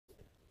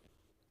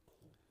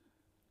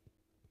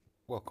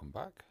Welcome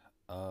back.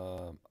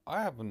 I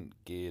haven't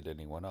geared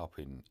anyone up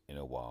in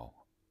a while,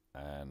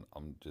 and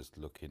I'm just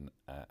looking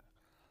at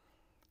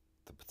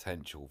the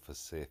potential for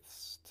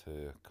Siths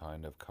to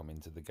kind of come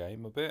into the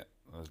game a bit.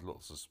 There's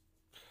lots of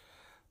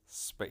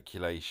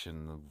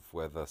speculation of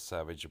whether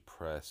Savage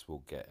Opress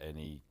will get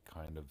any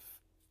kind of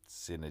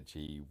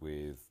synergy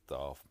with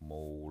Darth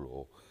Maul,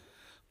 or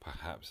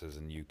perhaps there's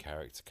a new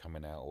character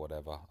coming out or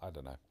whatever. I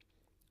don't know.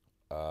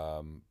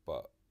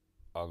 But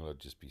I'm gonna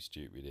just be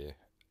stupid here,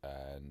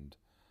 and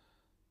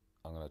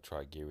I'm going to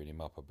try gearing him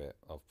up a bit.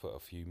 I've put a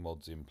few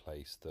mods in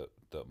place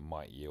that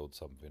might yield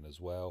something as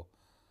well.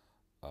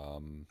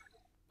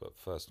 But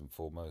first and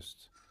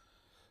foremost,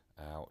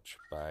 ouch,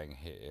 bang,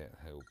 hit it.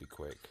 It'll be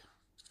quick.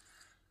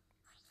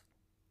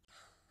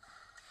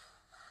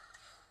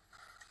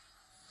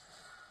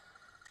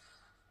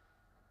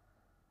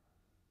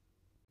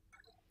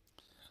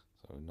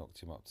 So we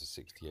knocked him up to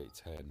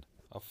 6810.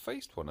 I've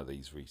faced one of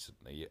these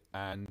recently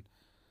and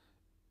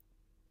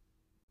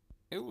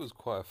it was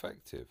quite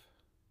effective.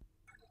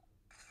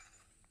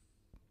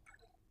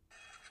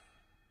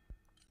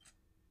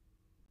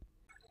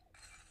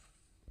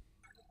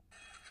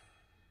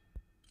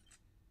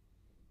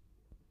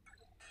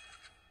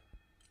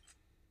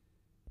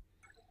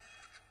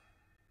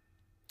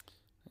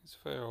 It's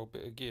a fair old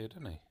bit of gear,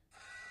 doesn't he?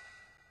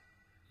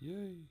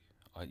 Yay.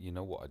 You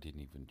know what? I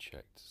didn't even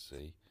check to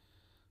see.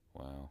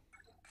 Wow.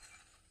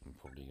 I'm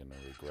probably going to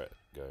regret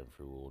going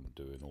through all and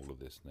doing all of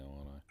this now,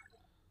 aren't I?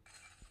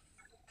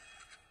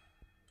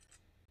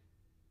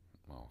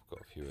 Well, I've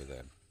got a few of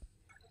them.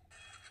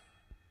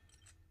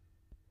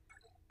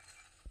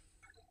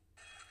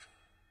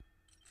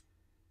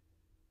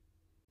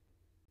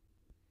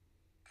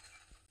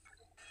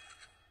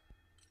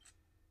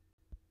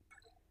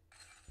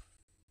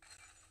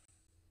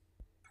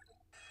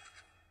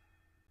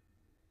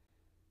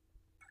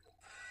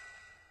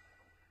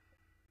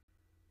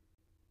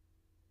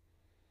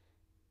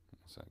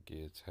 Is that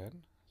gear 10?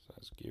 So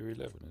that's gear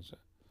 11, is it?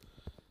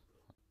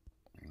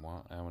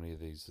 What, how many of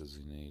these does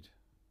he need?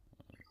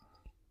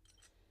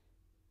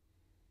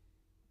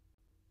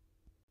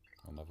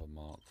 Another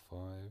Mark 5,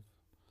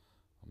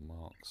 a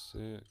Mark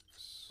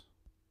 6.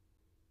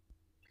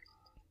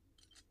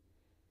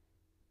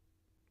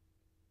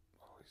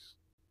 Oh, he's...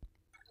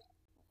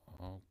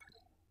 Oh.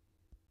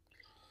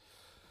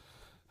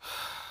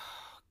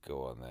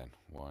 Go on then,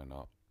 why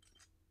not?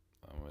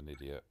 I'm an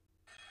idiot.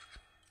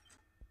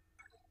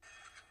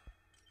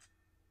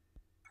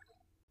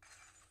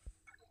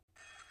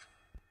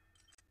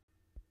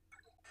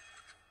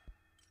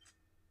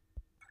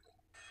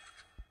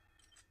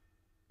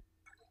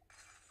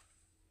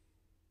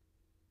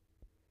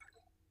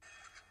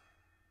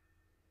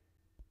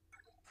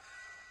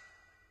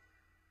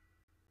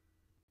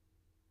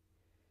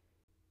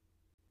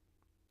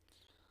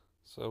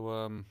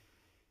 So,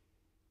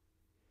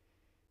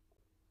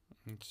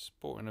 it's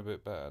sporting a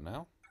bit better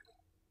now.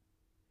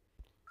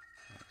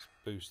 Let's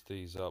boost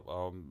these up.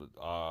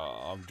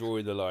 I'm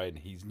drawing the line.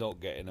 He's not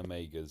getting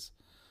Omegas.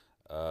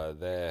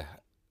 They're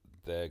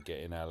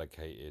getting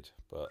allocated,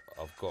 but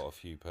I've got a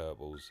few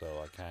purples, so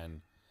I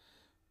can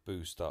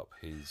boost up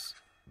his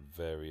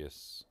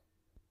various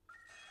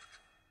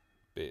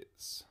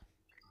bits.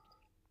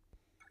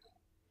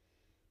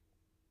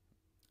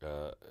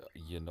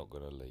 You're not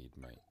gonna lead,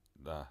 mate.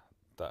 Nah,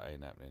 that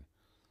ain't happening.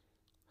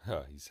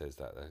 He says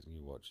that.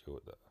 You watch your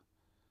that.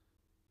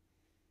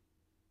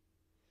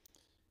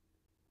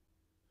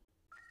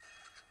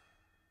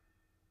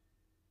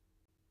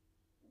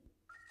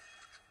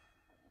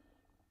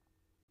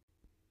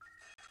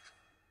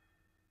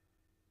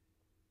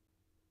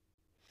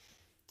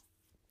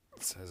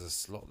 So there's a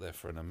slot there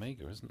for an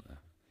Omega, isn't there?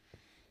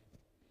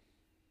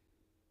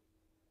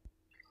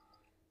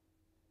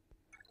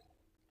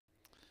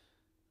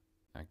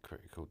 Add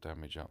critical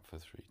damage up for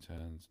 3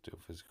 turns. Deal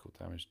physical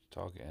damage to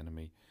target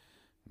enemy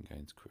and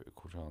gains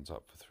critical chance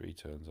up for 3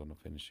 turns on a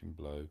finishing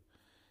blow.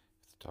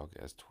 If the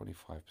target has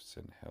 25%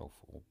 health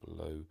or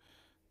below,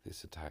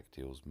 this attack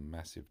deals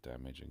massive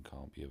damage and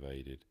can't be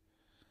evaded.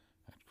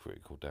 Add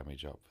critical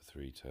damage up for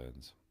 3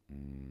 turns.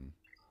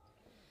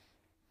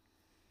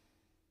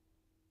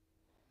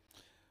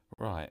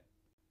 Right,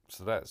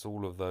 so that's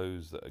all of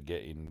those that are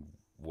getting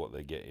what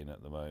they're getting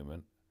at the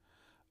moment.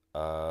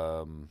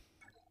 I've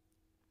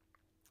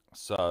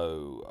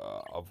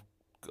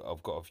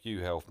got a few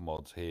health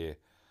mods here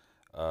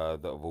that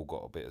have all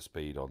got a bit of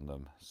speed on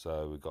them.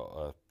 So we've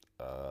got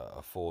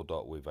a 4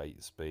 dot with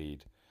 8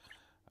 speed,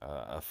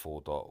 a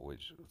 4 dot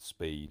which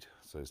speed,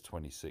 so there's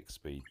 26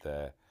 speed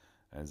there,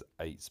 and there's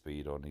 8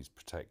 speed on his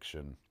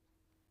protection,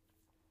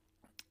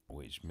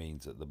 which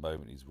means at the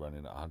moment he's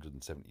running at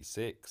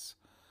 176.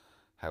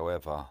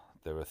 However,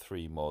 there are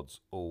 3 mods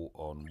all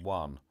on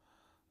 1.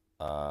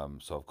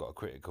 So I've got a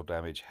critical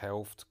damage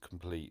health to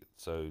complete,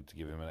 so to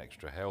give him an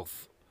extra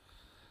health.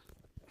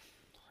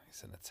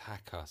 He's an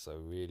attacker, so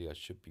really I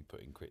should be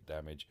putting crit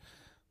damage,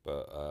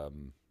 but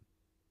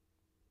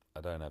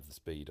I don't have the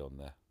speed on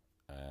there,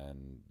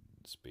 and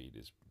speed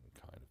is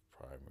kind of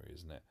primary,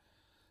 isn't it?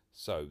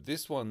 So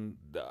this one,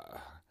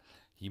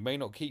 You may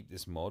not keep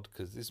this mod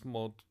because this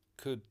mod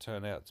could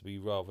turn out to be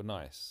rather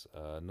nice.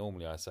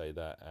 Normally I say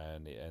that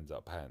and it ends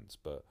up pants,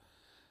 but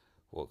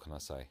what can I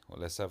say? Well,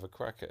 let's have a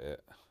crack at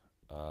it.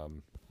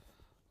 I'm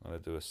going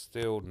to do a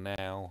still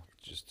now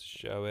just to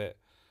show it.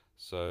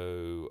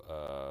 So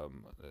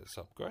let's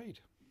upgrade.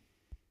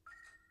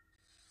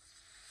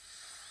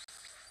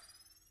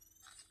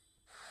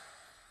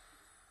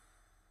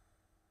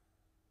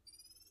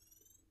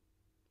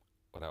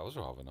 Well, that was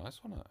rather nice,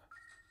 wasn't it?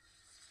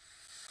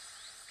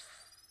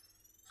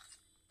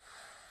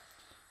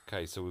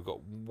 Okay, so we've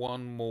got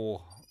one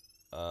more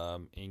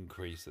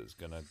increase that's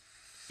going to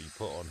be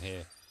put on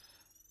here.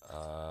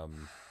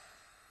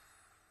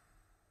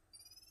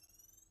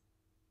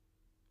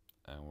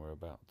 And we're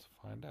about to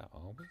find out,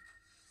 are we?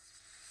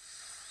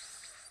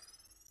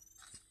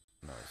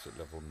 No, it's at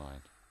level 9.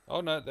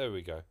 Oh, no, there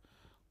we go.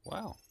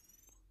 Wow.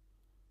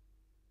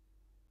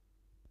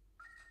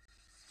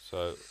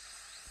 So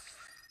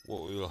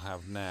what we will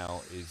have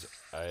now is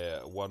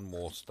one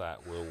more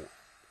stat will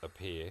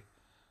appear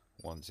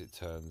once it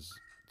turns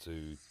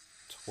to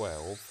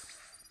 12.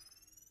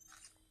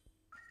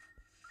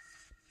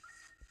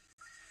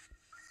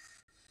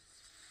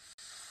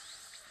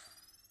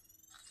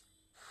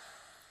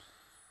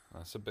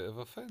 That's a bit of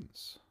a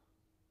fence.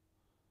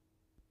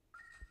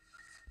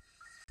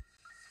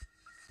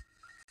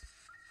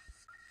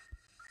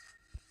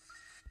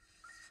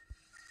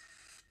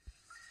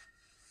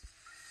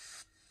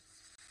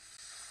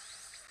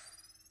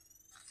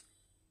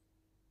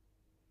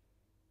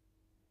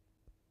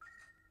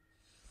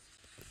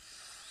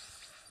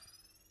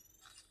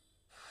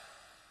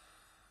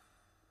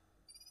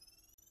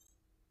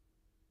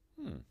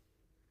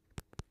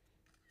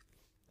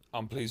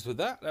 I'm pleased with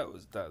that.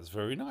 That's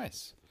very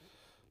nice.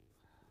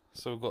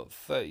 So we've got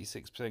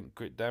 36%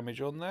 crit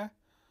damage on there,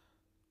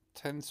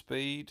 10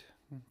 speed,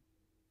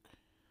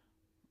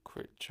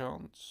 crit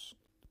chance.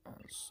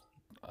 That's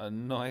a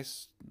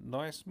nice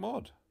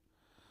mod.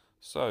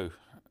 So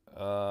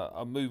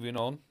I'm moving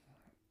on.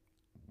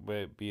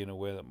 Being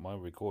aware that my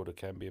recorder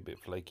can be a bit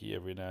flaky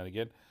every now and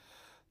again.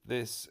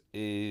 This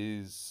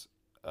is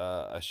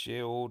a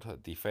shield, a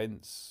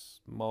defense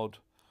mod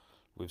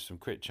with some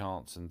crit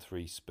chance and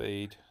 3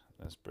 speed.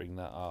 Let's bring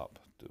that up.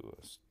 Do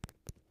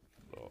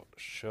a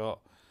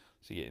shot.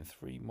 So you're getting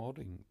 3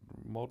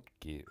 mod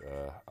gear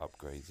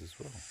upgrades as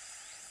well.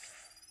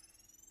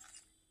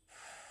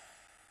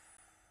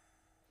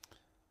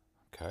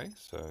 Okay,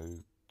 so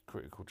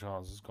critical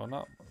chance has gone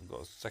up. We've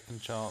got a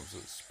second chance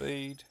at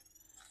speed.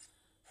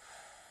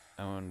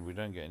 And we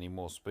don't get any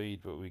more speed,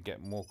 but we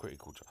get more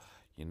critical chance.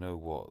 You know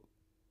what?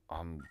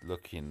 I'm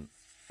looking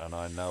and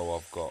I know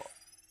I've got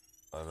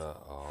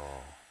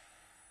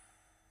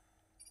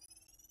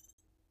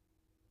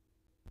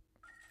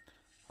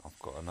I've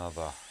got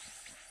another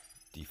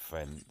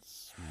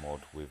defense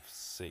mod with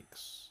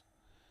 6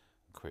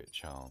 crit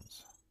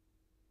chance.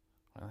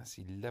 And that's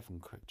 11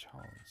 crit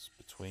chance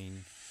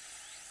between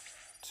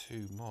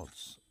 2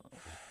 mods.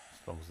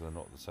 As long as they're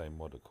not the same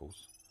mod, of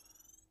course.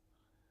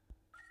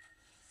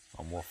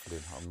 I'm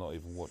waffling. I'm not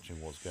even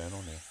watching what's going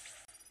on here.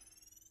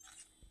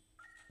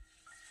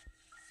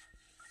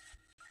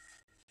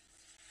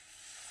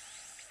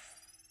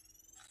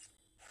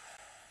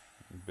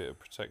 A bit of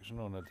protection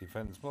on a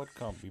defense mod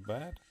can't be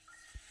bad.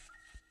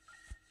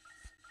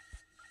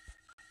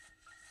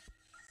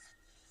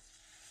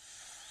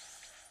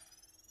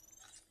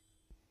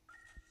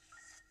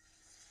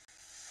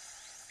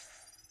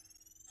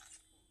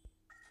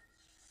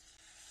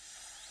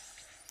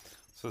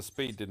 So the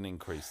speed didn't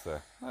increase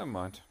there. Never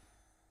mind.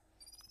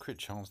 Crit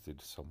chance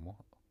did somewhat.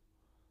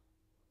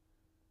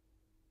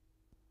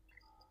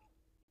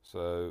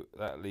 So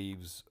that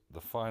leaves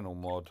the final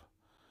mod,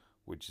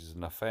 which is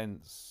an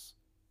offense.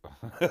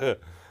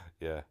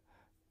 Yeah.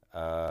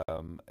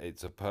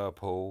 It's a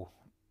purple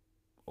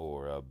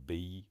or a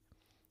B,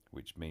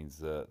 which means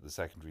that the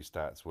secondary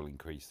stats will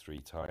increase 3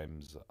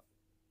 times.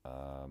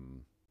 Oh,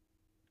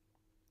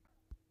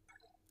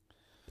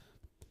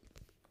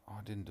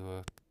 I didn't do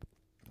a...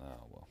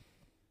 Oh, well.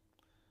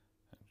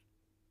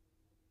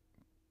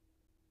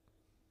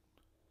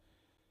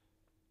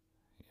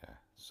 Yeah,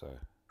 so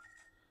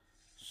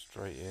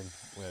straight in.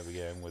 Where are we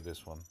going with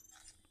this one?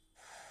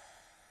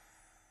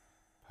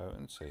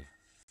 Potency.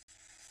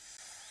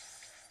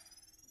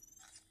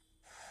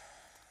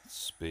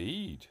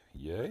 Speed.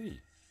 Yay.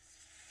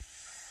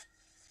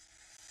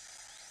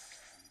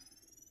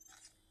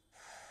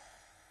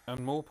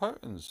 And more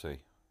potency.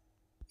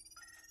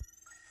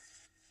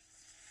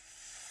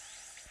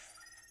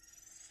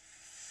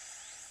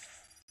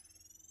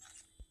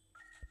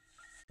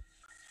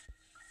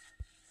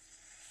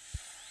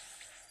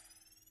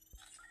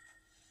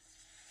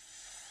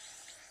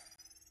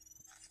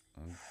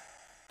 And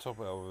top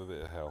it up with a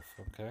bit of health,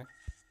 okay?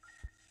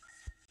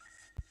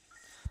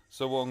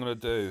 So what I'm going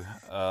to do,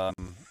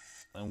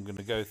 I'm going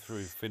to go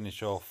through,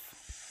 finish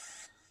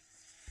off.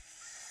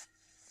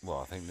 Well,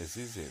 I think this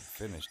is it,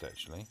 finished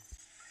actually.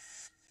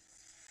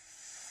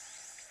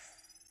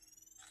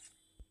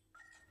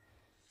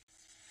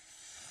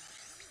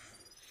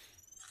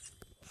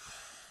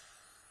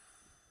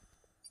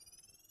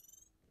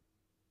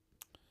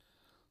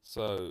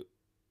 So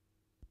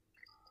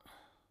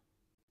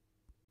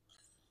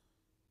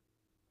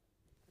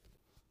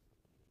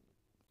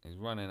he's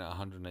running at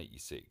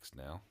 186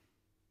 now,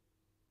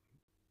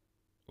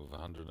 with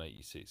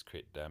 186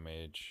 crit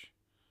damage.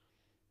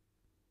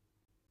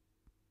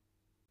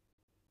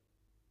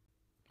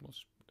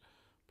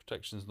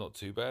 Protection's not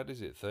too bad,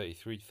 is it?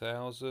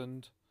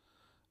 33,000.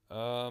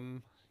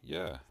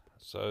 Yeah.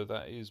 So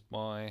that is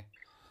my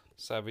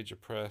Savage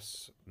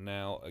Opress,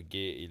 now a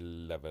gear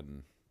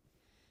 11.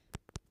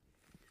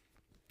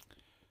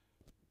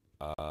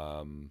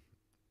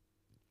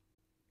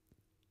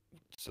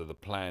 So the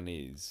plan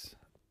is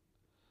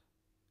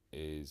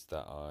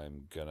that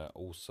I'm gonna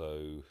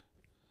also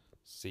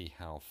see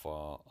how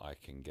far I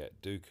can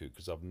get Dooku,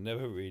 because I've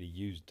never really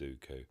used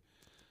Dooku.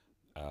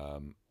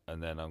 And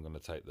then I'm gonna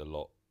take the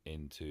lot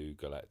into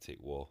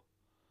Galactic War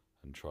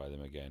and try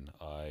them again.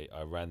 I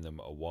ran them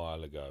a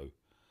while ago.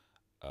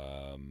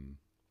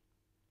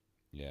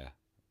 Yeah,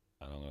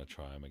 and I'm gonna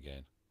try them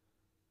again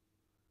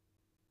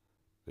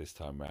this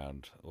time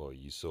round. Well,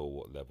 you saw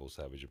what level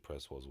Savage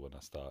Opress was when I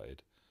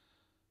started.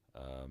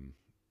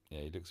 Yeah,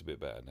 he looks a bit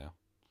better now.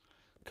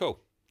 Cool.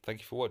 Thank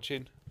you for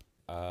watching.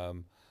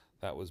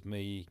 That was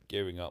me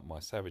gearing up my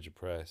Savage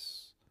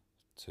Opress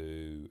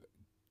to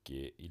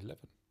gear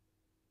 11.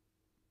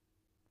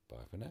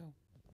 Bye for now.